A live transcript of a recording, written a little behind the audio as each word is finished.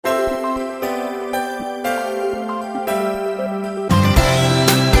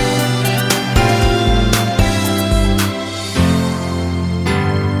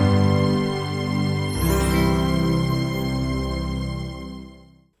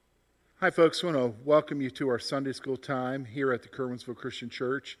Hi, folks. I want to welcome you to our Sunday school time here at the Curwensville Christian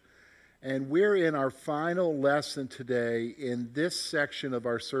Church. And we're in our final lesson today in this section of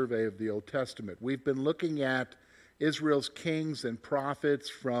our survey of the Old Testament. We've been looking at Israel's kings and prophets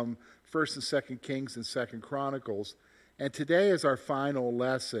from 1st and 2nd Kings and 2nd Chronicles. And today is our final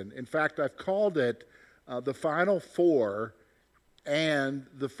lesson. In fact, I've called it the Final Four and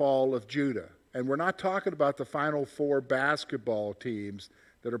the Fall of Judah. And we're not talking about the Final Four basketball teams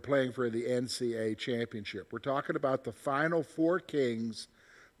that are playing for the NCAA championship. We're talking about the final four kings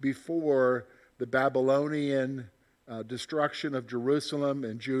before the Babylonian destruction of Jerusalem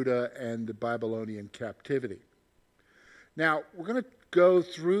and Judah and the Babylonian captivity. Now, we're going to go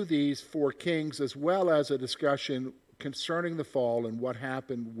through these four kings as well as a discussion concerning the fall and what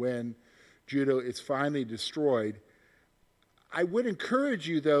happened when Judah is finally destroyed. I would encourage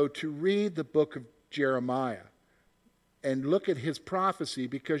you, though, to read the book of Jeremiah and look at his prophecy,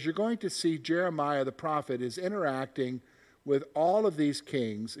 because you're going to see Jeremiah the prophet is interacting with all of these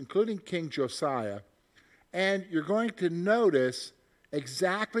kings, including King Josiah, and you're going to notice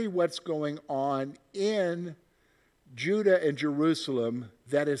exactly what's going on in Judah and Jerusalem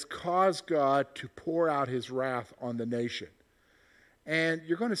that has caused God to pour out his wrath on the nation. And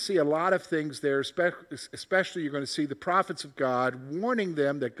you're going to see a lot of things there, especially you're going to see the prophets of God warning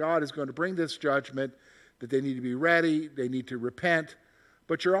them that God is going to bring this judgment, that they need to be ready, they need to repent.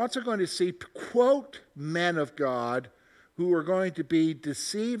 But you're also going to see, quote, men of God who are going to be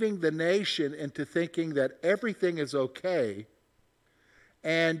deceiving the nation into thinking that everything is okay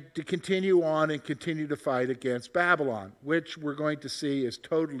and to continue on and continue to fight against Babylon, which we're going to see is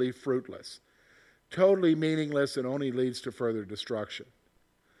totally fruitless, totally meaningless, and only leads to further destruction.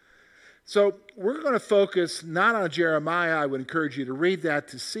 So we're going to focus not on Jeremiah. I would encourage you to read that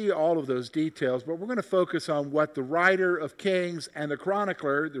to see all of those details, but we're going to focus on what the writer of Kings and the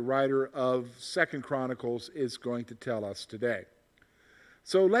chronicler, the writer of 2nd Chronicles, is going to tell us today.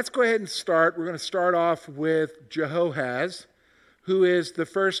 So let's go ahead and start. We're going to start off with Jehoahaz, who is the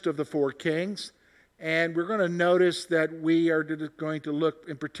first of the four kings, and we're going to notice that we are going to look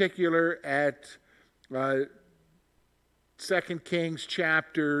in particular at 2 Kings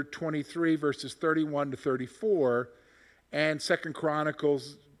chapter 23, verses 31 to 34, and 2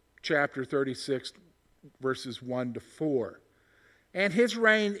 Chronicles chapter 36, verses 1 to 4. And his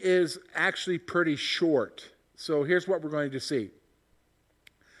reign is actually pretty short. So here's what we're going to see.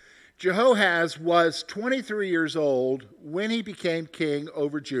 Jehoahaz was 23 years old when he became king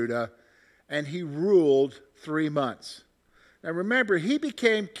over Judah, and he ruled 3 months. Now remember, he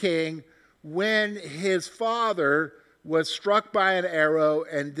became king when his father was struck by an arrow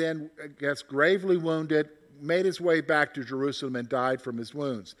and then, gravely wounded, made his way back to Jerusalem and died from his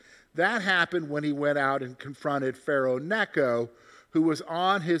wounds. That happened when he went out and confronted Pharaoh Necho, who was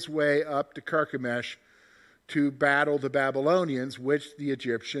on his way up to Carchemish to battle the Babylonians, which the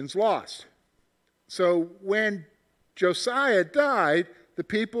Egyptians lost. So when Josiah died, the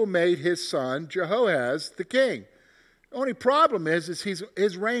people made his son Jehoahaz the king. The only problem is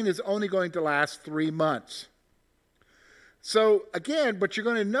his reign is only going to last 3 months. So again, but you're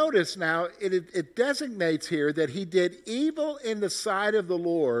going to notice now, it designates here that he did evil in the sight of the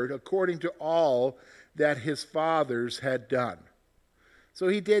Lord according to all that his fathers had done. So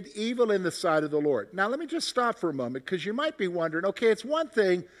he did evil in the sight of the Lord. Now let me just stop for a moment, because you might be wondering, okay, it's one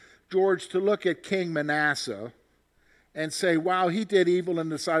thing, George, to look at King Manasseh and say, wow, he did evil in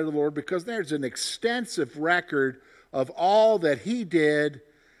the sight of the Lord, because there's an extensive record of all that he did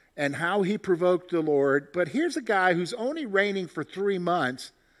and how he provoked the Lord. But here's a guy who's only reigning for 3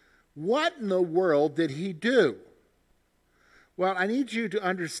 months. What in the world did he do? Well, I need you to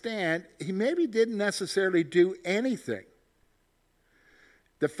understand, he maybe didn't necessarily do anything.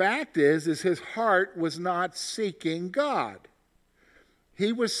 The fact is his heart was not seeking God.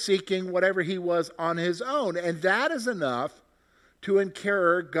 He was seeking whatever he was on his own, and that is enough to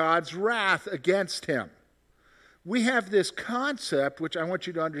incur God's wrath against him. We have this concept, which I want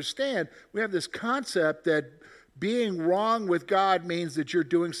you to understand, we have this concept that being wrong with God means that you're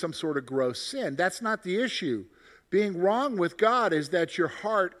doing some sort of gross sin. That's not the issue. Being wrong with God is that your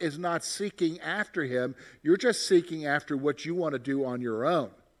heart is not seeking after him. You're just seeking after what you want to do on your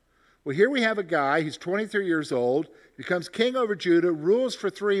own. Well, here we have a guy, he's 23 years old, becomes king over Judah, rules for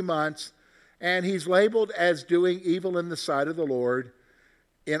 3 months, and he's labeled as doing evil in the sight of the Lord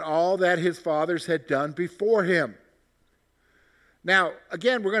in all that his fathers had done before him. Now,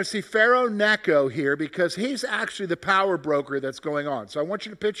 again, we're going to see Pharaoh Necho here, because he's actually the power broker that's going on. So I want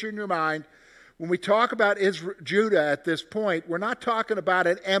you to picture in your mind, when we talk about Judah at this point, we're not talking about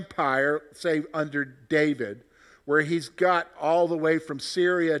an empire, say, under David. where he's got all the way from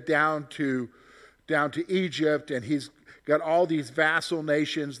Syria down to Egypt, and he's got all these vassal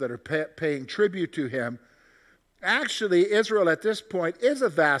nations that are paying tribute to him. Actually, Israel at this point is a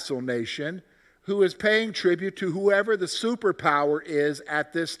vassal nation who is paying tribute to whoever the superpower is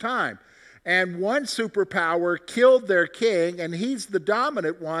at this time. And one superpower killed their king, and he's the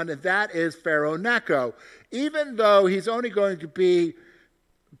dominant one, and that is Pharaoh Necho. Even though he's only going to be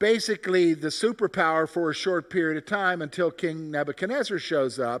basically the superpower for a short period of time until King Nebuchadnezzar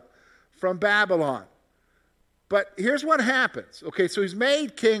shows up from Babylon. But here's what happens. Okay, so he's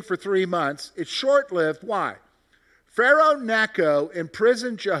made king for 3 months. It's short-lived. Why? Pharaoh Necho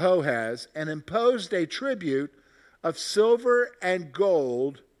imprisoned Jehoahaz and imposed a tribute of silver and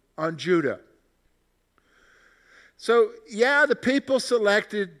gold on Judah. So, yeah, the people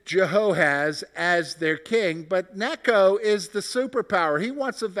selected Jehoahaz as their king, but Necho is the superpower. He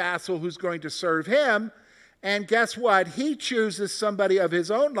wants a vassal who's going to serve him, and guess what? He chooses somebody of his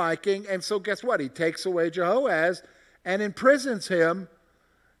own liking, and so guess what? He takes away Jehoahaz and imprisons him,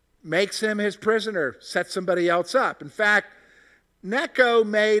 makes him his prisoner, sets somebody else up. In fact, Necho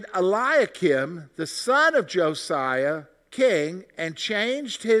made Eliakim, the son of Josiah, king, and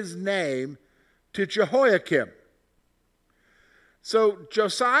changed his name to Jehoiakim. So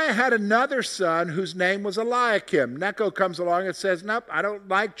Josiah had another son whose name was Eliakim. Necho comes along and says, nope, I don't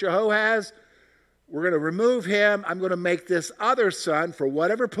like Jehoahaz. We're going to remove him. I'm going to make this other son, for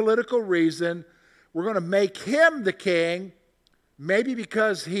whatever political reason, we're going to make him the king, maybe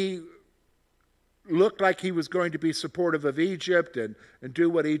because he looked like he was going to be supportive of Egypt and do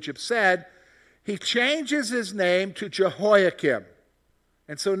what Egypt said. He changes his name to Jehoiakim.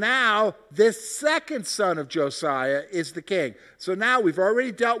 And so now this second son of Josiah is the king. So now we've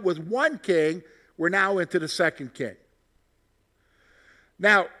already dealt with one king. We're now into the second king.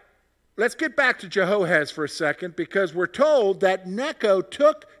 Now, let's get back to Jehoahaz for a second, because we're told that Necho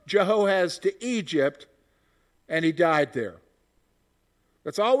took Jehoahaz to Egypt and he died there.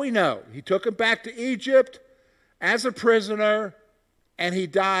 That's all we know. He took him back to Egypt as a prisoner, and he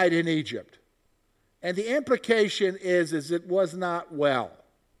died in Egypt. And the implication is it was not well.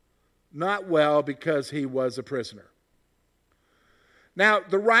 Not well because he was a prisoner. Now,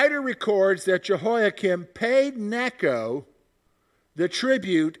 the writer records that Jehoiakim paid Necho the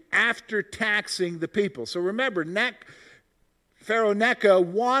tribute after taxing the people. So remember, Pharaoh Necho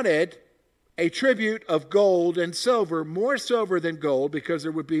wanted a tribute of gold and silver, more silver than gold, because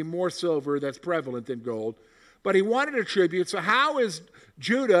there would be more silver that's prevalent than gold. But he wanted a tribute. So how is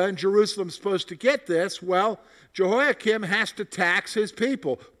Judah and Jerusalem supposed to get this? Well, Jehoiakim has to tax his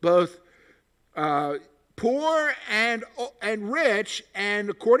people, both poor and rich, and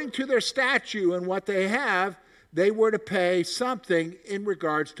according to their statute and what they have, they were to pay something in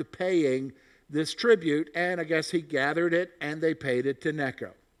regards to paying this tribute. And I guess he gathered it and they paid it to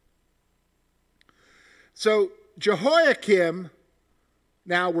Necho. So Jehoiakim,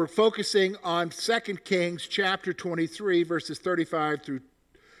 now we're focusing on 2 Kings chapter 23, verses 35 through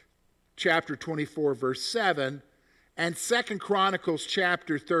chapter 24, verse 7, and 2 Chronicles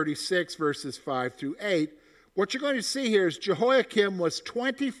chapter 36, verses 5 through 8. What you're going to see here is Jehoiakim was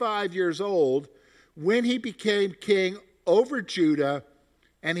 25 years old when he became king over Judah,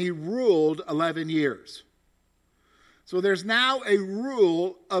 and he ruled 11 years. So there's now a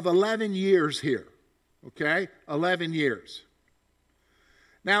rule of 11 years here. Okay? 11 years.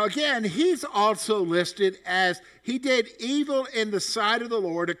 Now again, he's also listed as he did evil in the sight of the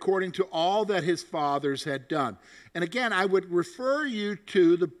Lord according to all that his fathers had done. And again, I would refer you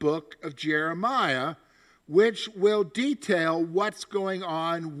to the book of Jeremiah, which will detail what's going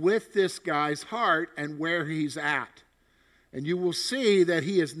on with this guy's heart and where he's at. And you will see that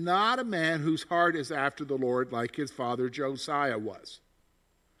he is not a man whose heart is after the Lord like his father Josiah was.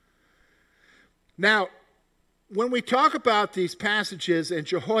 Now, when we talk about these passages in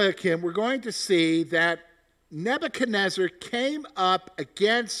Jehoiakim, we're going to see that Nebuchadnezzar came up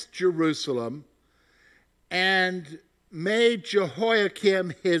against Jerusalem and made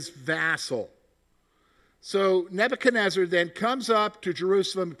Jehoiakim his vassal. So Nebuchadnezzar then comes up to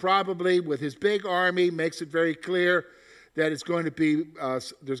Jerusalem, probably with his big army, makes it very clear that it's going to be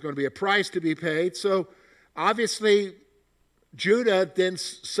there's going to be a price to be paid. So obviously, Judah then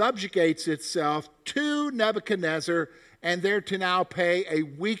subjugates itself to Nebuchadnezzar, and they're to now pay a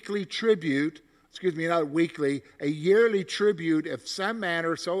weekly tribute, a yearly tribute of some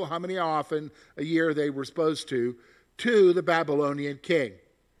manner, so how many often a year they were supposed to the Babylonian king.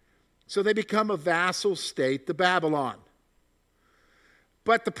 So they become a vassal state, the Babylon.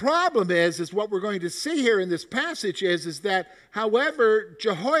 But the problem is what we're going to see here in this passage is that, however,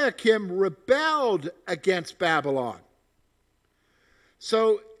 Jehoiakim rebelled against Babylon.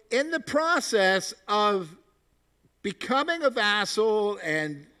 So in the process of becoming a vassal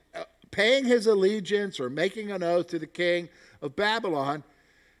and paying his allegiance or making an oath to the king of Babylon,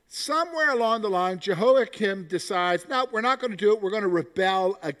 somewhere along the line, Jehoiakim decides, no, we're not going to do it. We're going to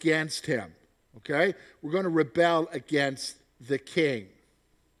rebel against him. Okay? We're going to rebel against the king.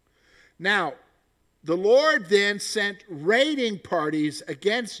 Now, the Lord then sent raiding parties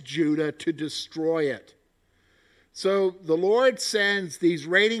against Judah to destroy it. So the Lord sends these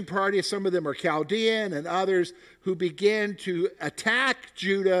raiding parties, some of them are Chaldean and others, who begin to attack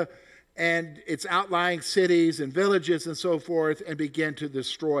Judah and its outlying cities and villages and so forth, and begin to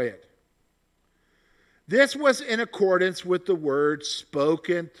destroy it. This was in accordance with the word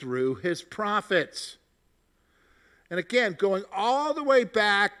spoken through his prophets. And again, going all the way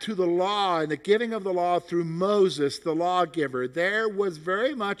back to the law and the giving of the law through Moses, the lawgiver, there was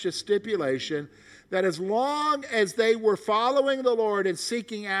very much a stipulation that as long as they were following the Lord and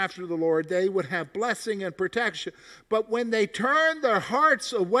seeking after the Lord, they would have blessing and protection. But when they turned their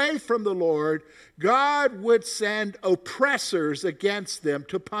hearts away from the Lord, God would send oppressors against them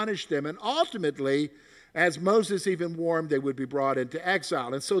to punish them. And ultimately, as Moses even warned, they would be brought into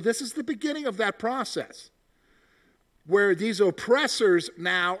exile. And so this is the beginning of that process, where these oppressors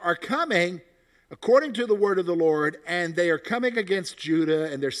now are coming according to the word of the Lord, and they are coming against Judah,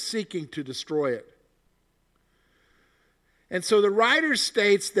 and they're seeking to destroy it. And so the writer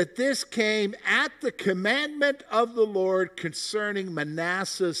states that this came at the commandment of the Lord concerning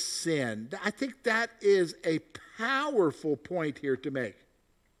Manasseh's sin. I think that is a powerful point here to make.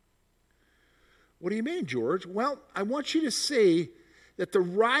 What do you mean, George? Well, I want you to see that the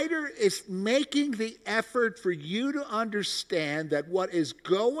writer is making the effort for you to understand that what is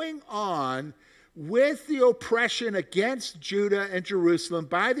going on with the oppression against Judah and Jerusalem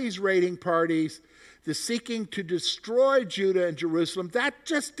by these raiding parties, the seeking to destroy Judah and Jerusalem, that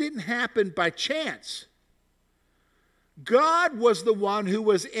just didn't happen by chance. God was the one who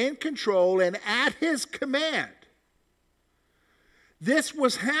was in control, and at his command, this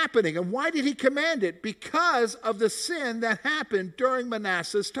was happening. And why did he command it? Because of the sin that happened during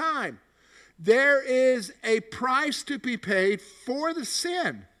Manasseh's time. There is a price to be paid for the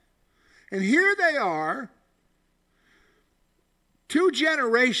sin. And here they are, 2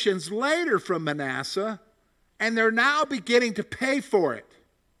 generations later from Manasseh, and they're now beginning to pay for it,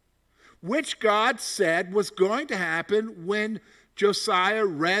 which God said was going to happen when Josiah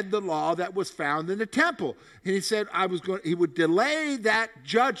read the law that was found in the temple. And he said he would delay that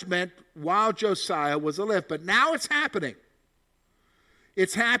judgment while Josiah was alive. But now it's happening.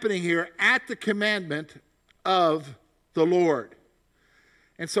 It's happening here at the commandment of the Lord.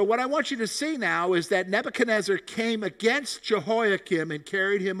 And so what I want you to see now is that Nebuchadnezzar came against Jehoiakim and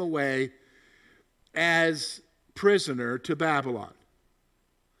carried him away as prisoner to Babylon.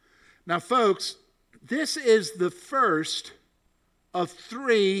 Now, folks, this is the first of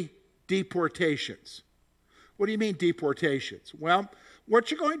 3 deportations. What do you mean deportations? Well,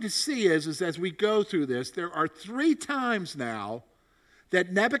 what you're going to see is as we go through this, there are 3 times now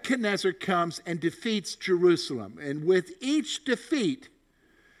that Nebuchadnezzar comes and defeats Jerusalem. And with each defeat,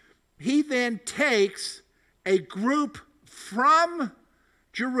 he then takes a group from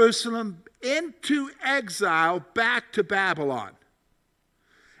Jerusalem into exile back to Babylon.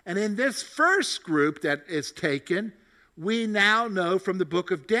 And in this first group that is taken, we now know from the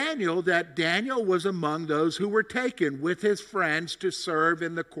book of Daniel that Daniel was among those who were taken with his friends to serve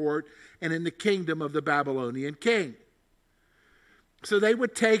in the court and in the kingdom of the Babylonian king. So they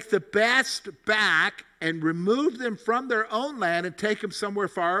would take the best back and remove them from their own land and take them somewhere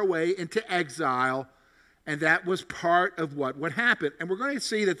far away into exile. And that was part of what would happen. And we're going to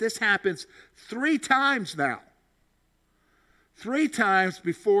see that this happens 3 times now. 3 times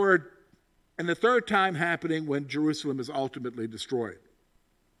before, and the 3rd time happening when Jerusalem is ultimately destroyed.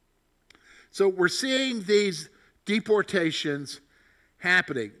 So we're seeing these deportations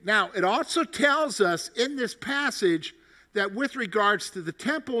happening. Now, it also tells us in this passage that with regards to the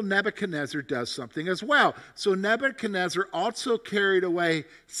temple, Nebuchadnezzar does something as well. So Nebuchadnezzar also carried away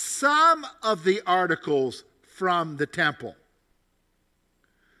some of the articles from the temple.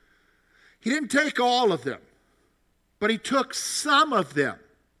 He didn't take all of them, but he took some of them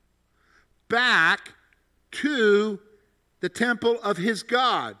back to the temple of his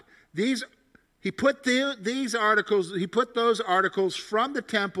God. He put those articles from the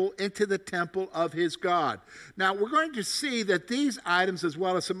temple into the temple of his God. Now, we're going to see that these items, as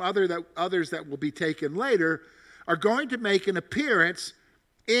well as some others that will be taken later, are going to make an appearance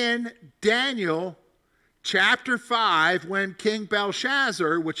in Daniel chapter 5, when King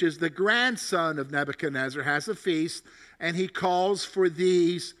Belshazzar, which is the grandson of Nebuchadnezzar, has a feast, and he calls for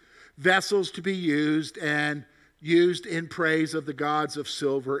these vessels to be used and used in praise of the gods of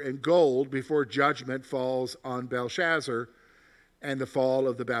silver and gold before judgment falls on Belshazzar and the fall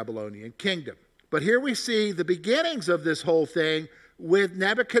of the Babylonian kingdom. But here we see the beginnings of this whole thing with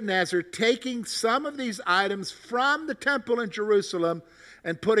Nebuchadnezzar taking some of these items from the temple in Jerusalem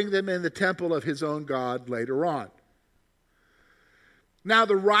and putting them in the temple of his own God later on. Now,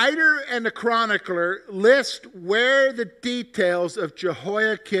 the writer and the chronicler list where the details of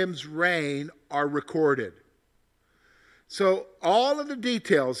Jehoiakim's reign are recorded. So all of the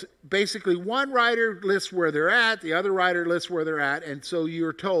details, basically one writer lists where they're at, the other writer lists where they're at, and so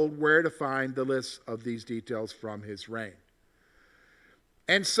you're told where to find the lists of these details from his reign.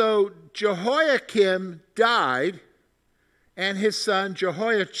 And so Jehoiakim died, and his son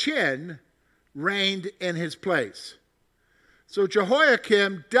Jehoiachin reigned in his place. So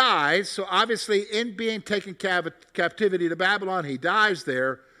Jehoiakim dies, so obviously in being taken captivity to Babylon, he dies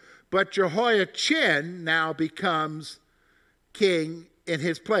there, but Jehoiachin now becomes king in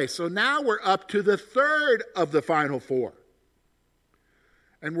his place. So now we're up to the third of the final four.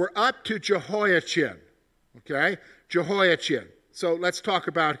 And we're up to Jehoiachin. Okay? Jehoiachin. So let's talk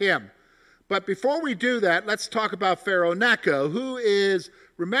about him. But before we do that, let's talk about Pharaoh Necho, who is,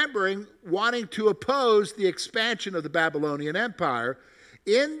 remembering, wanting to oppose the expansion of the Babylonian Empire.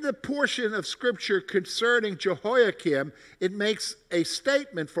 In the portion of Scripture concerning Jehoiakim, it makes a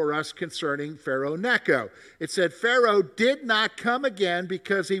statement for us concerning Pharaoh Necho. It said, Pharaoh did not come again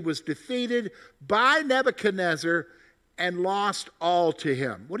because he was defeated by Nebuchadnezzar and lost all to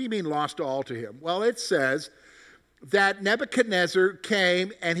him. What do you mean lost all to him? Well, it says that Nebuchadnezzar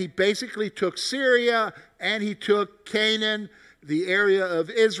came and he basically took Syria and he took Canaan, the area of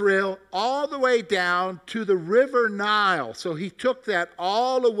Israel, all the way down to the river Nile. So he took that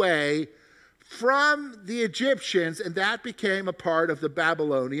all away from the Egyptians, and that became a part of the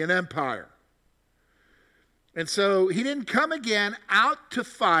Babylonian Empire. And so he didn't come again out to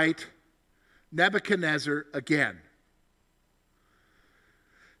fight Nebuchadnezzar again.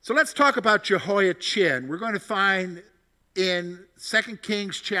 So let's talk about Jehoiachin. We're going to find in 2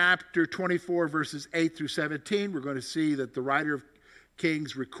 Kings chapter 24, verses 8 through 17, we're going to see that the writer of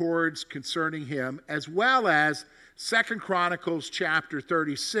Kings records concerning him, as well as 2 Chronicles chapter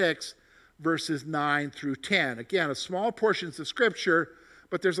 36, verses 9 through 10. Again, a small portions of Scripture,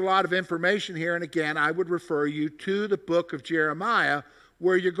 but there's a lot of information here. And again, I would refer you to the book of Jeremiah,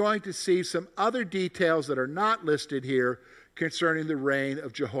 where you're going to see some other details that are not listed here concerning the reign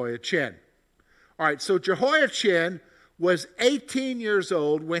of Jehoiachin. All right, so Jehoiachin was 18 years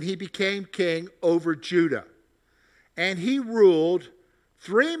old when he became king over Judah. And he ruled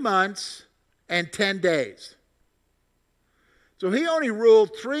 3 months and 10 days. So he only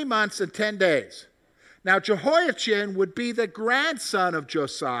ruled 3 months and 10 days. Now Jehoiachin would be the grandson of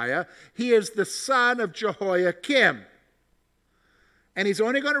Josiah. He is the son of Jehoiakim. And he's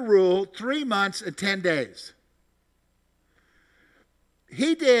only going to rule 3 months and 10 days.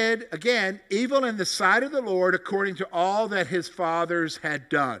 He did, again, evil in the sight of the Lord according to all that his fathers had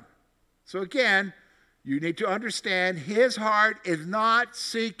done. So again, you need to understand his heart is not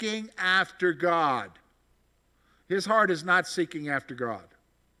seeking after God. His heart is not seeking after God.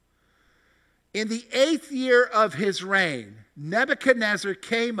 In the 8th year of his reign, Nebuchadnezzar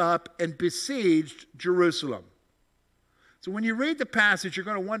came up and besieged Jerusalem. So when you read the passage, you're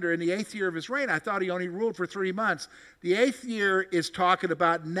going to wonder, in the 8th year of his reign, I thought he only ruled for 3 months. The 8th year is talking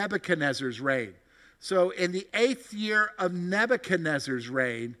about Nebuchadnezzar's reign. So in the 8th year of Nebuchadnezzar's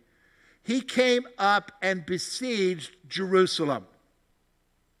reign, he came up and besieged Jerusalem.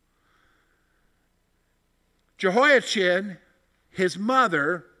 Jehoiachin, his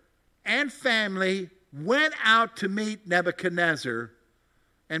mother, and family went out to meet Nebuchadnezzar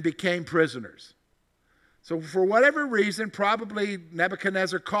and became prisoners. So for whatever reason, probably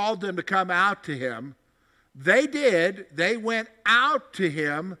Nebuchadnezzar called them to come out to him. They did. They went out to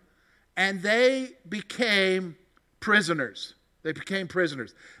him, and they became prisoners. They became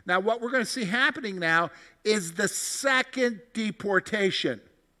prisoners. Now, what we're going to see happening now is the second deportation.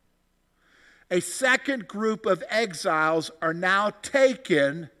 A second group of exiles are now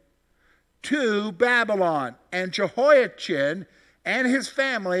taken to Babylon, and Jehoiachin and his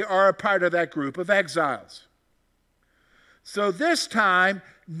family are a part of that group of exiles. So this time,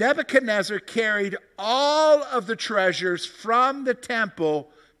 Nebuchadnezzar carried all of the treasures from the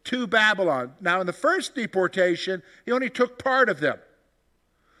temple to Babylon. Now, in the first deportation, he only took part of them.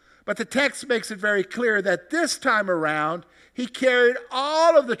 But the text makes it very clear that this time around, he carried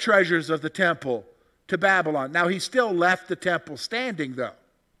all of the treasures of the temple to Babylon. Now, he still left the temple standing, though.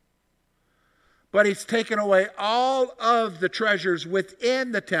 But he's taken away all of the treasures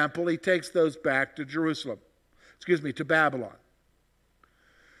within the temple. He takes those back to to Babylon.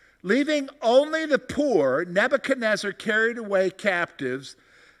 Leaving only the poor, Nebuchadnezzar carried away captives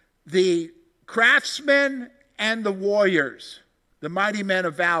the craftsmen and the warriors, the mighty men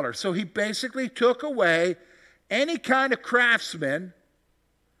of valor. So he basically took away any kind of craftsman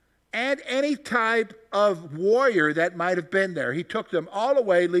and any type of warrior that might have been there. He took them all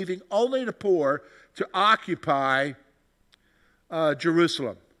away, leaving only the poor to occupy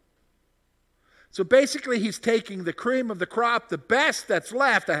Jerusalem. So basically, he's taking the cream of the crop, the best that's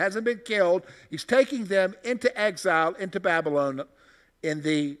left that hasn't been killed. He's taking them into exile, into Babylon, in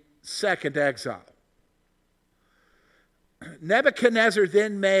the second exile. Nebuchadnezzar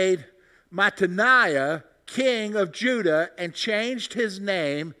then made Mattaniah king of Judah and changed his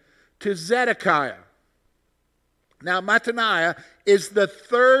name to Zedekiah. Now, Mattaniah is the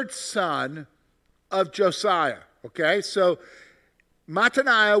third son of Josiah. Okay, so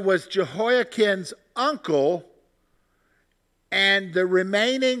Mattaniah was Jehoiakim's uncle and the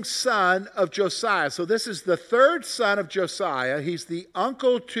remaining son of Josiah. So this is the third son of Josiah. He's the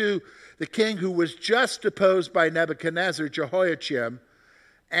uncle to the king who was just deposed by Nebuchadnezzar, Jehoiakim.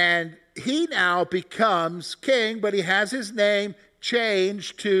 And he now becomes king, but he has his name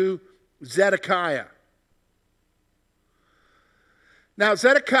changed to Zedekiah. Now,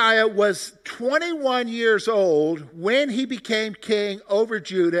 Zedekiah was 21 years old when he became king over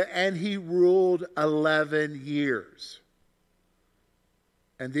Judah, and he ruled 11 years.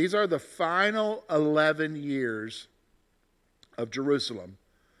 And these are the final 11 years of Jerusalem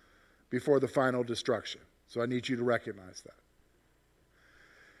before the final destruction. So I need you to recognize that.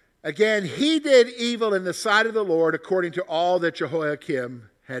 Again, he did evil in the sight of the Lord according to all that Jehoiakim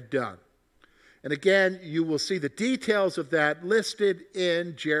had done. And again, you will see the details of that listed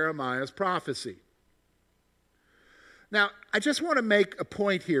in Jeremiah's prophecy. Now, I just want to make a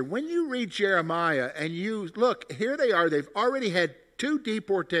point here. When you read Jeremiah and you look, here they are, they've already had 2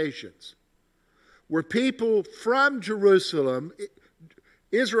 deportations where people from Jerusalem,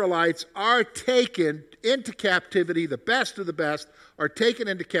 Israelites, are taken into captivity. The best of the best are taken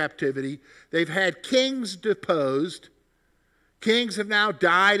into captivity. They've had kings deposed. Kings have now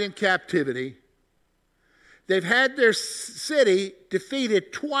died in captivity. They've had their city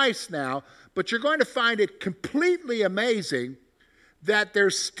defeated twice now, but you're going to find it completely amazing that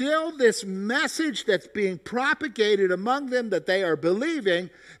there's still this message that's being propagated among them that they are believing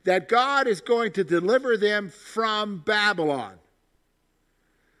that God is going to deliver them from Babylon.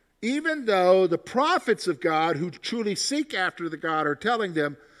 Even though the prophets of God who truly seek after the God are telling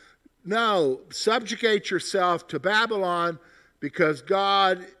them, no, subjugate yourself to Babylon because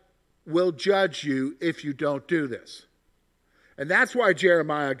God will judge you if you don't do this. And that's why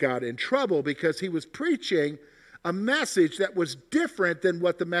Jeremiah got in trouble, because he was preaching a message that was different than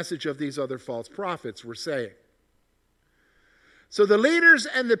what the message of these other false prophets were saying. So the leaders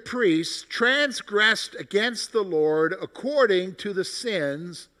and the priests transgressed against the Lord according to the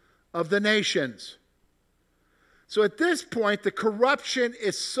sins of the nations. So at this point, the corruption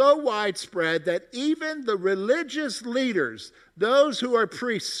is so widespread that even the religious leaders, those who are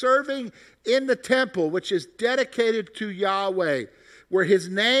priests serving in the temple, which is dedicated to Yahweh, where his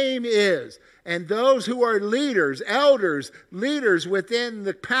name is, and those who are leaders, elders, leaders within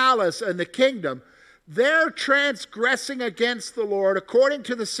the palace and the kingdom, they're transgressing against the Lord according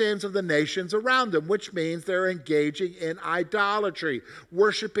to the sins of the nations around them, which means they're engaging in idolatry,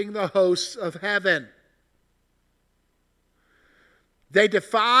 worshiping the hosts of heaven. They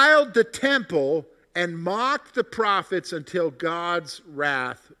defiled the temple and mocked the prophets until God's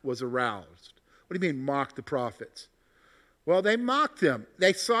wrath was aroused. What do you mean, mocked the prophets? Well, they mocked them.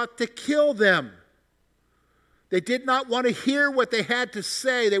 They sought to kill them. They did not want to hear what they had to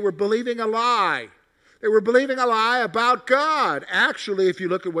say. They were believing a lie. They were believing a lie about God. Actually, if you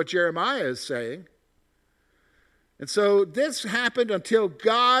look at what Jeremiah is saying. And so this happened until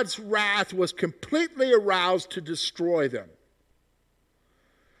God's wrath was completely aroused to destroy them.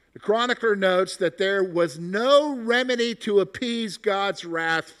 The chronicler notes that there was no remedy to appease God's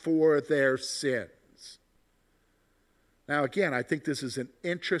wrath for their sins. Now, again, I think this is an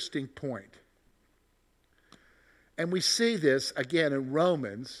interesting point. And we see this again in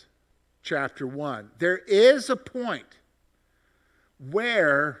Romans chapter 1. There is a point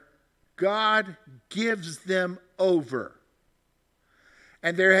where God gives them over.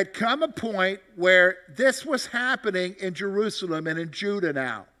 And there had come a point where this was happening in Jerusalem and in Judah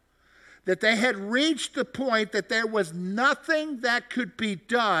now. that they had reached the point that there was nothing that could be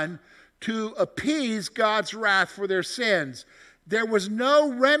done to appease God's wrath for their sins. There was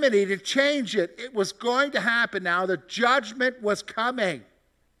no remedy to change it. It was going to happen now. The judgment was coming.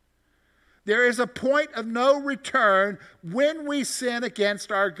 There is a point of no return when we sin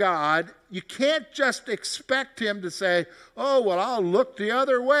against our God. You can't just expect him to say, oh, well, I'll look the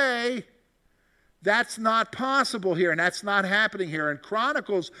other way. That's not possible here, and that's not happening here. And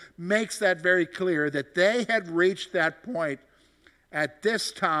Chronicles makes that very clear, that they had reached that point at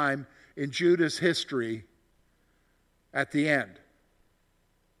this time in Judah's history at the end.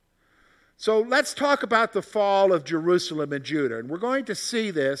 So let's talk about the fall of Jerusalem and Judah. And we're going to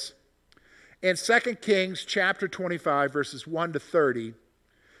see this in 2 Kings chapter 25, verses 1 to 30,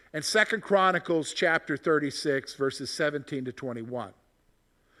 and 2 Chronicles chapter 36, verses 17 to 21.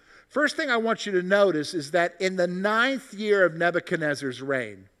 First thing I want you to notice is that in the 9th year of Nebuchadnezzar's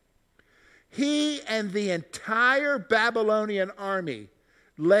reign, he and the entire Babylonian army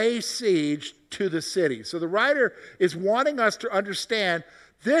lay siege to the city. So the writer is wanting us to understand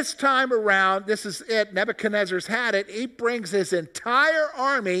this time around, this is it, Nebuchadnezzar's had it, he brings his entire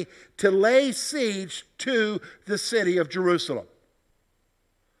army to lay siege to the city of Jerusalem.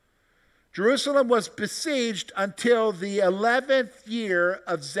 Jerusalem was besieged until the 11th year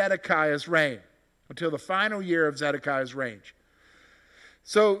of Zedekiah's reign, until the final year of Zedekiah's reign.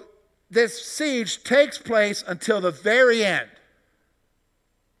 So this siege takes place until the very end.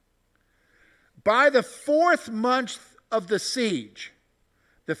 By the 4th month of the siege,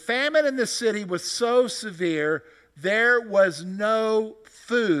 the famine in the city was so severe, there was no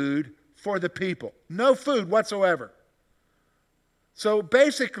food for the people. No food whatsoever. So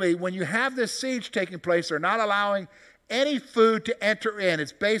basically, when you have this siege taking place, they're not allowing any food to enter in.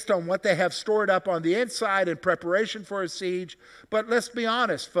 It's based on what they have stored up on the inside in preparation for a siege. But let's be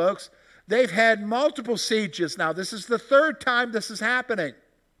honest, folks. They've had multiple sieges now. This is the 3rd time this is happening.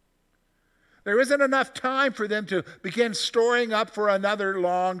 There isn't enough time for them to begin storing up for another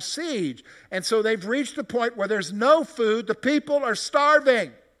long siege. And so they've reached the point where there's no food. The people are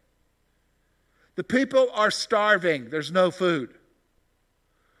starving. The people are starving. There's no food.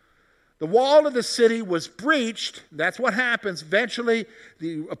 The wall of the city was breached. That's what happens. Eventually,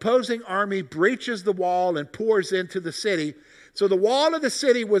 the opposing army breaches the wall and pours into the city. So the wall of the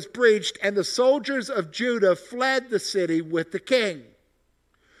city was breached, and the soldiers of Judah fled the city with the king.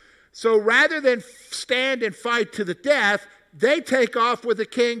 So rather than stand and fight to the death, they take off with the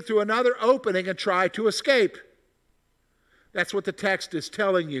king through another opening and try to escape. That's what the text is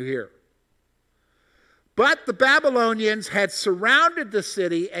telling you here. But the Babylonians had surrounded the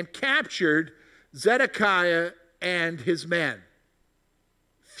city and captured Zedekiah and his men.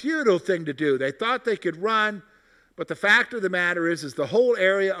 Futile thing to do. They thought they could run, but the fact of the matter is the whole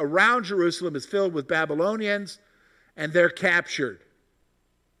area around Jerusalem is filled with Babylonians, and they're captured.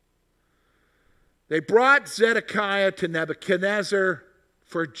 They brought Zedekiah to Nebuchadnezzar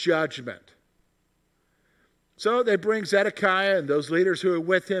for judgment. So they bring Zedekiah and those leaders who are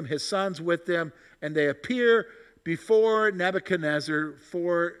with him, his sons with them, and they appear before Nebuchadnezzar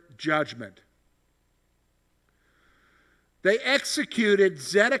for judgment. They executed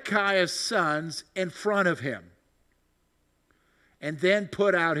Zedekiah's sons in front of him and then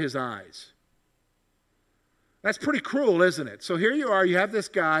put out his eyes. That's pretty cruel, isn't it? So here you are, you have this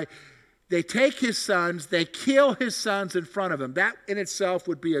guy. They take his sons, they kill his sons in front of him. That in itself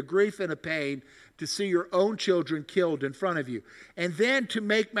would be a grief and a pain to see your own children killed in front of you. And then to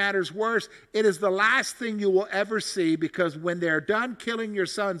make matters worse, it is the last thing you will ever see, because when they're done killing your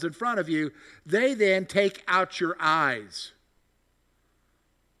sons in front of you, they then take out your eyes.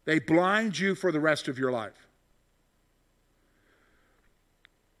 They blind you for the rest of your life.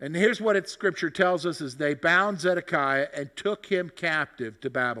 And here's what Scripture tells us is they bound Zedekiah and took him captive to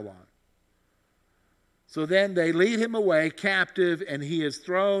Babylon. So then they lead him away captive, and he is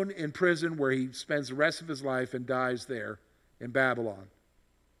thrown in prison where he spends the rest of his life and dies there in Babylon.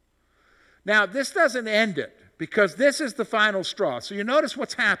 Now, this doesn't end it, because this is the final straw. So you notice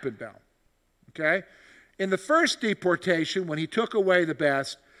what's happened now. Okay? In the first deportation, when he took away the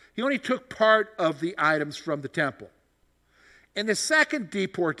best, he only took part of the items from the temple. In the second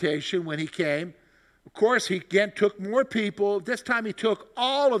deportation, when he came, of course, he again took more people. This time he took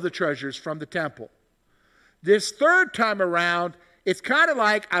all of the treasures from the temple. This third time around, it's kind of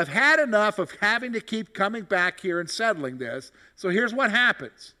like, I've had enough of having to keep coming back here and settling this. So here's what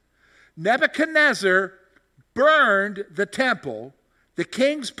happens. Nebuchadnezzar burned the temple, the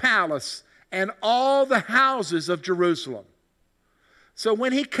king's palace, and all the houses of Jerusalem. So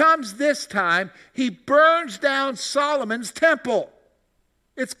when he comes this time, he burns down Solomon's temple.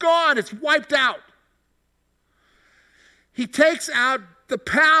 It's gone. It's wiped out. He takes out the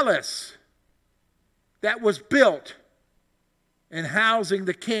palace that was built and housing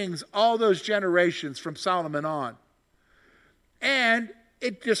the kings all those generations from Solomon on. And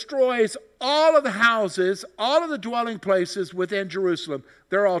it destroys all of the houses, all of the dwelling places within Jerusalem.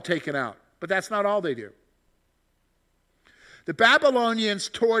 They're all taken out. But that's not all they do. The Babylonians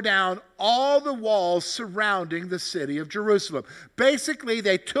tore down all the walls surrounding the city of Jerusalem. Basically,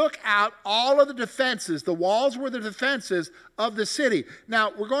 they took out all of the defenses. The walls were the defenses of the city.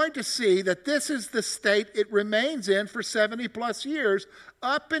 Now, we're going to see that this is the state it remains in for 70 plus years,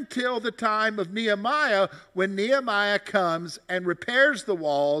 up until the time of Nehemiah, when Nehemiah comes and repairs the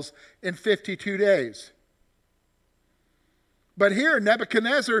walls in 52 days. But here,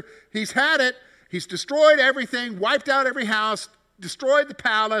 Nebuchadnezzar, he's had it. He's destroyed everything, wiped out every house, destroyed the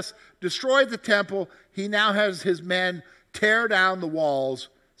palace, destroyed the temple. He now has his men tear down the walls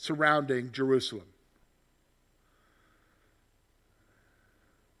surrounding Jerusalem.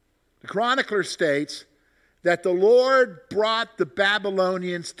 The chronicler states that the Lord brought the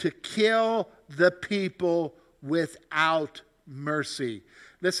Babylonians to kill the people without mercy.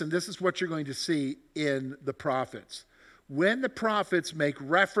 Listen, this is what you're going to see in the prophets. When the prophets make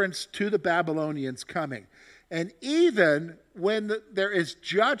reference to the Babylonians coming, and even when there is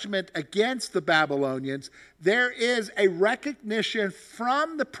judgment against the Babylonians, there is a recognition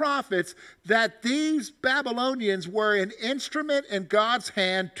from the prophets that these Babylonians were an instrument in God's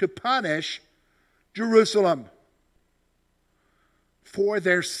hand to punish Jerusalem for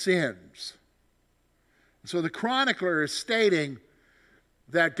their sins. So the chronicler is stating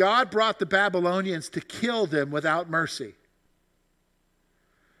that God brought the Babylonians to kill them without mercy.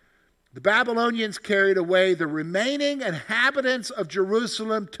 The Babylonians carried away the remaining inhabitants of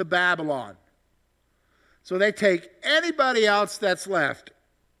Jerusalem to Babylon. So they take anybody else that's left,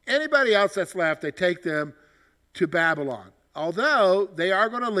 they take them to Babylon. Although they are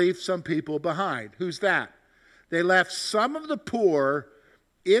going to leave some people behind. Who's that? They left some of the poor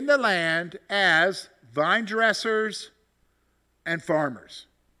in the land as vine dressers and farmers.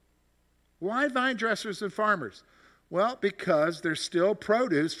 Why vine dressers and farmers? Well, because there's still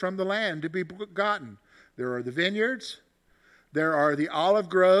produce from the land to be gotten. There are the vineyards, there are the olive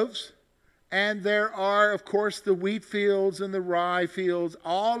groves, and there are, of course, the wheat fields and the rye fields,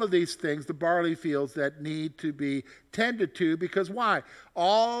 all of these things, the barley fields that need to be tended to, because why?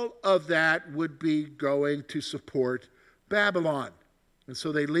 All of that would be going to support Babylon. And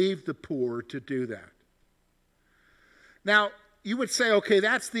so they leave the poor to do that. Now, you would say, okay,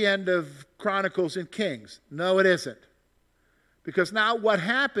 that's the end of Chronicles and Kings. No, it isn't. Because now what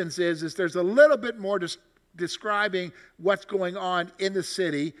happens is there's a little bit more describing what's going on in the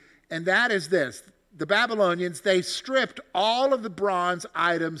city, and that is this. The Babylonians, they stripped all of the bronze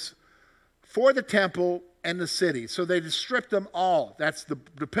items for the temple and the city. So they just stripped them all. That's the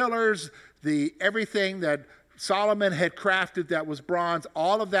pillars, everything that Solomon had crafted that was bronze,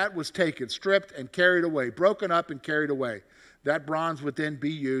 all of that was taken, stripped and carried away, broken up and carried away. That bronze would then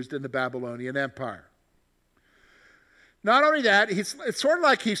be used in the Babylonian Empire. Not only that, it's sort of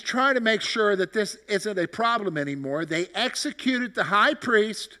like he's trying to make sure that this isn't a problem anymore. They executed the high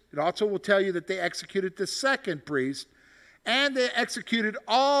priest. It also will tell you that they executed the second priest. And they executed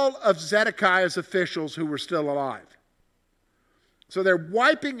all of Zedekiah's officials who were still alive. So they're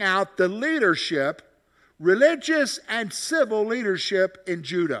wiping out the leadership, religious and civil leadership in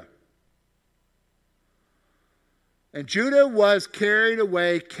Judah. And Judah was carried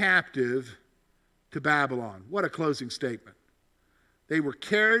away captive to Babylon. What a closing statement. They were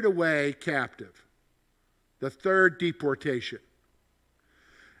carried away captive. The third deportation.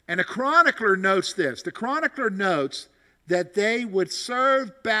 And a chronicler notes this. The chronicler notes that they would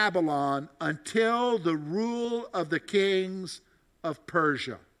serve Babylon until the rule of the kings of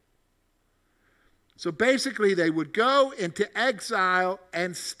Persia. So basically they would go into exile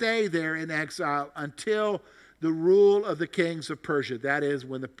and stay there in exile until the rule of the kings of Persia. That is,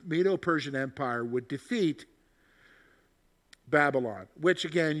 when the Medo-Persian Empire would defeat Babylon, which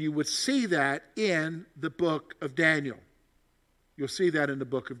again, you would see that in the book of Daniel. You'll see that in the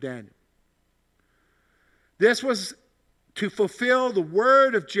book of Daniel. This was to fulfill the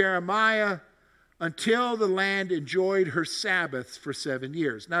word of Jeremiah until the land enjoyed her Sabbaths for 7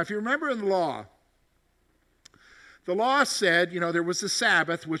 years. Now, if you remember in the law said, there was a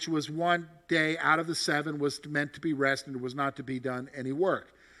Sabbath, which was one day out of the 7 was meant to be rest and it was not to be done any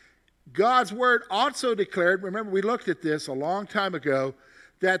work. God's word also declared, remember we looked at this a long time ago,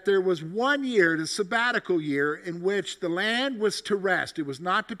 that there was 1 year, the sabbatical year, in which the land was to rest. It was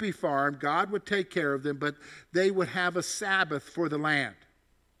not to be farmed. God would take care of them, but they would have a Sabbath for the land.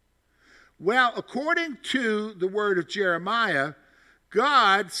 Well, according to the word of Jeremiah,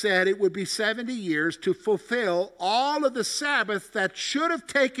 God said it would be 70 years to fulfill all of the Sabbath that should have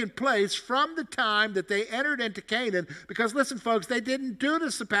taken place from the time that they entered into Canaan. Because listen, folks, they didn't do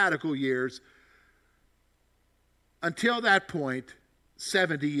the sabbatical years. Until that point,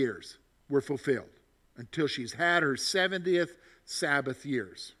 70 years were fulfilled. Until she's had her 70th Sabbath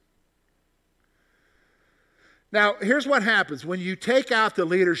years. Now, here's what happens. When you take out the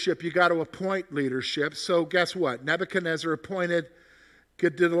leadership, you got to appoint leadership. So guess what? Nebuchadnezzar appointed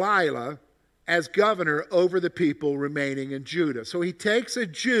Gedaliah as governor over the people remaining in Judah. So he takes a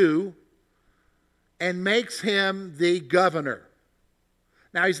Jew and makes him the governor.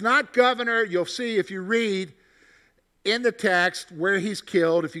 Now, he's not governor. You'll see if you read in the text where he's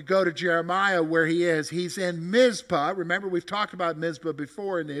killed. If you go to Jeremiah where he is, he's in Mizpah. Remember, we've talked about Mizpah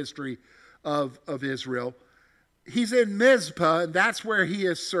before in the history of Israel. He's in Mizpah, and that's where he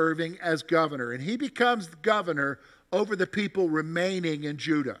is serving as governor. And he becomes the governor over the people remaining in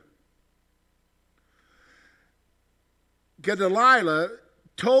Judah. Gedaliah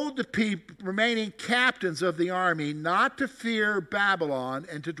told the remaining captains of the army not to fear Babylon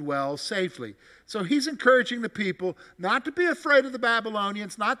and to dwell safely. So he's encouraging the people not to be afraid of the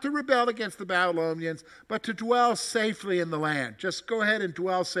Babylonians, not to rebel against the Babylonians, but to dwell safely in the land. Just go ahead and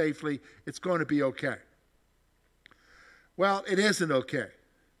dwell safely. It's going to be okay. Well, it isn't okay.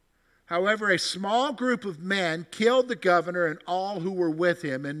 However, a small group of men killed the governor and all who were with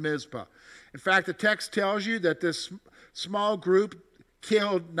him in Mizpah. In fact, the text tells you that this small group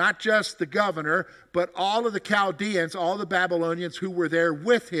killed not just the governor, but all of the Chaldeans, all the Babylonians who were there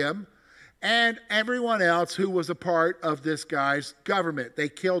with him, and everyone else who was a part of this guy's government. They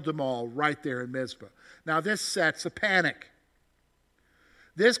killed them all right there in Mizpah. Now, this sets a panic.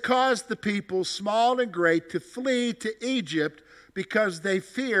 This caused the people, small and great, to flee to Egypt because they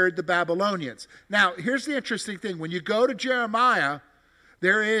feared the Babylonians. Now, here's the interesting thing. When you go to Jeremiah,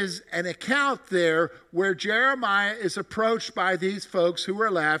 there is an account there where Jeremiah is approached by these folks who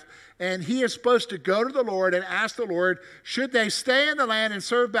are left, and he is supposed to go to the Lord and ask the Lord, should they stay in the land and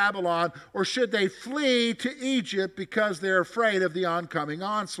serve Babylon, or should they flee to Egypt because they're afraid of the oncoming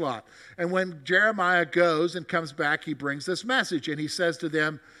onslaught? And when Jeremiah goes and comes back, he brings this message, and he says to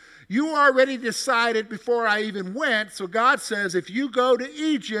them, you already decided before I even went, so God says, if you go to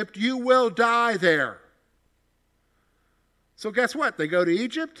Egypt, you will die there. So guess what? They go to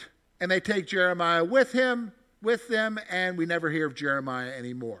Egypt, and they take Jeremiah with them, and we never hear of Jeremiah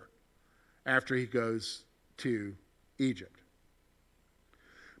anymore after he goes to Egypt.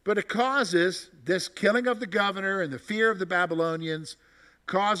 But it causes this killing of the governor and the fear of the Babylonians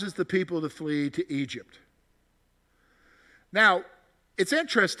causes the people to flee to Egypt. Now, it's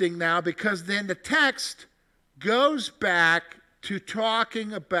interesting now because then the text goes back to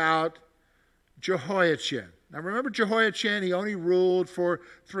talking about Jehoiachin. Now remember Jehoiachin, he only ruled for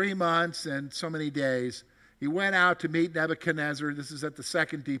 3 months and so many days. He went out to meet Nebuchadnezzar. This is at the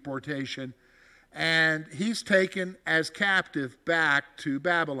second deportation. And he's taken as captive back to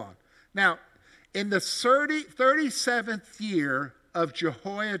Babylon. Now, in the 37th year of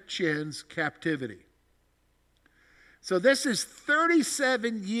Jehoiachin's captivity. So this is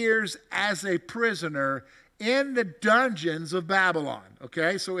 37 years as a prisoner in the dungeons of Babylon.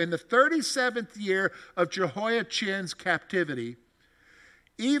 Okay, so in the 37th year of Jehoiachin's captivity,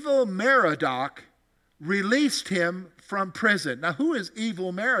 Evil Merodach released him from prison. Now, who is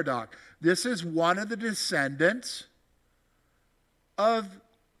Evil Merodach? This is one of the descendants of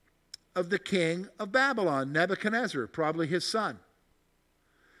the king of Babylon, Nebuchadnezzar, probably his son.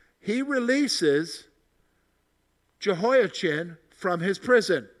 He releases Jehoiachin from his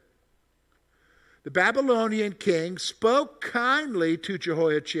prison. The Babylonian king spoke kindly to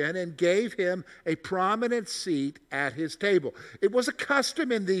Jehoiachin and gave him a prominent seat at his table. It was a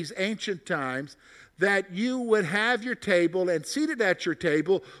custom in these ancient times that you would have your table, and seated at your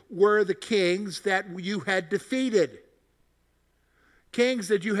table were the kings that you had defeated. Kings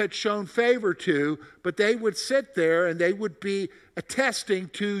that you had shown favor to, but they would sit there and they would be attesting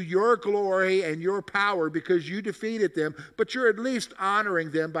to your glory and your power because you defeated them, but you're at least honoring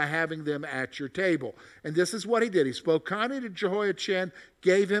them by having them at your table. And this is what he did. He spoke kindly to Jehoiachin,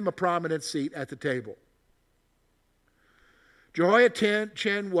 gave him a prominent seat at the table.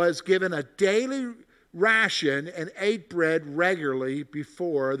 Jehoiachin was given a daily ration and ate bread regularly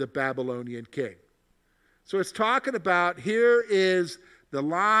before the Babylonian king. So it's talking about, here is the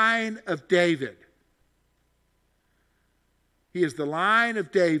line of David. He is the line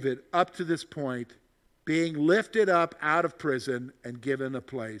of David up to this point, being lifted up out of prison and given a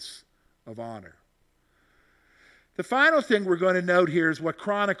place of honor. The final thing we're going to note here is what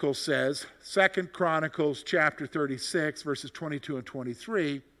Chronicles says. 2 Chronicles chapter 36, verses 22 and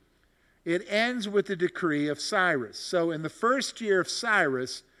 23. It ends with the decree of Cyrus. So in the first year of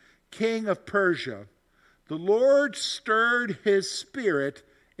Cyrus, king of Persia, the Lord stirred his spirit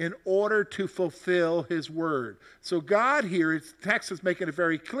in order to fulfill his word. So God here, the text is making it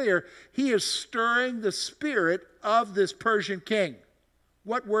very clear, he is stirring the spirit of this Persian king.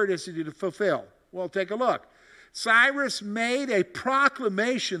 What word is he to fulfill? Well, take a look. Cyrus made a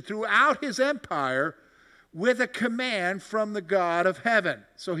proclamation throughout his empire with a command from the God of heaven.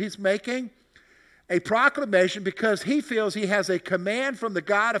 So he's making a proclamation because he feels he has a command from the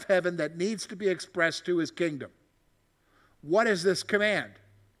God of heaven that needs to be expressed to his kingdom. What is this command?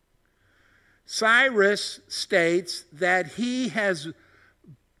 Cyrus states that he has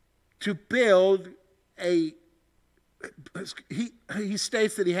to build he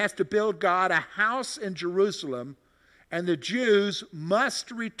states that he has to build God a house in Jerusalem, and the Jews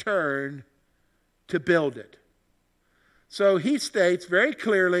must return to build it. So he states very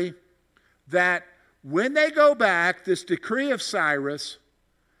clearly that when they go back, this decree of Cyrus,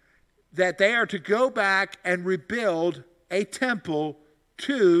 that they are to go back and rebuild a temple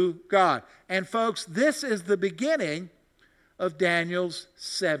to God. And folks, this is the beginning of Daniel's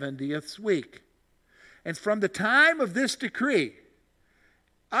 70th week. And from the time of this decree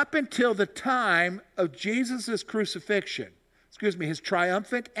up until the time of Jesus' crucifixion, his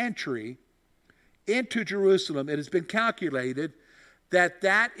triumphant entry into Jerusalem, it has been calculated that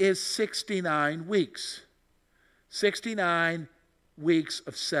that is 69 weeks. 69 weeks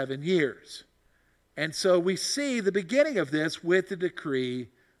of 7 years. And so we see the beginning of this with the decree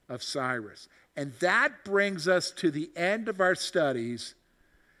of Cyrus. And that brings us to the end of our studies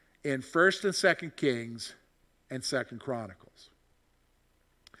in 1st and 2nd Kings and 2nd Chronicles.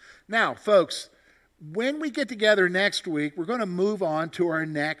 Now, folks, when we get together next week, we're going to move on to our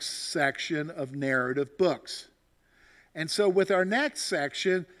next section of narrative books. And so with our next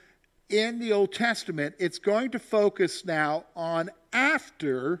section in the Old Testament, it's going to focus now on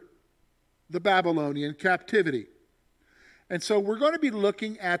after the Babylonian captivity. And so we're going to be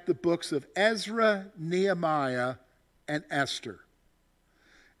looking at the books of Ezra, Nehemiah, and Esther.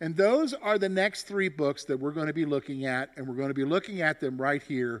 And those are the next 3 books that we're going to be looking at, and we're going to be looking at them right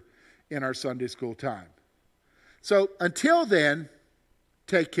here in our Sunday school time. So until then,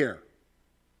 take care.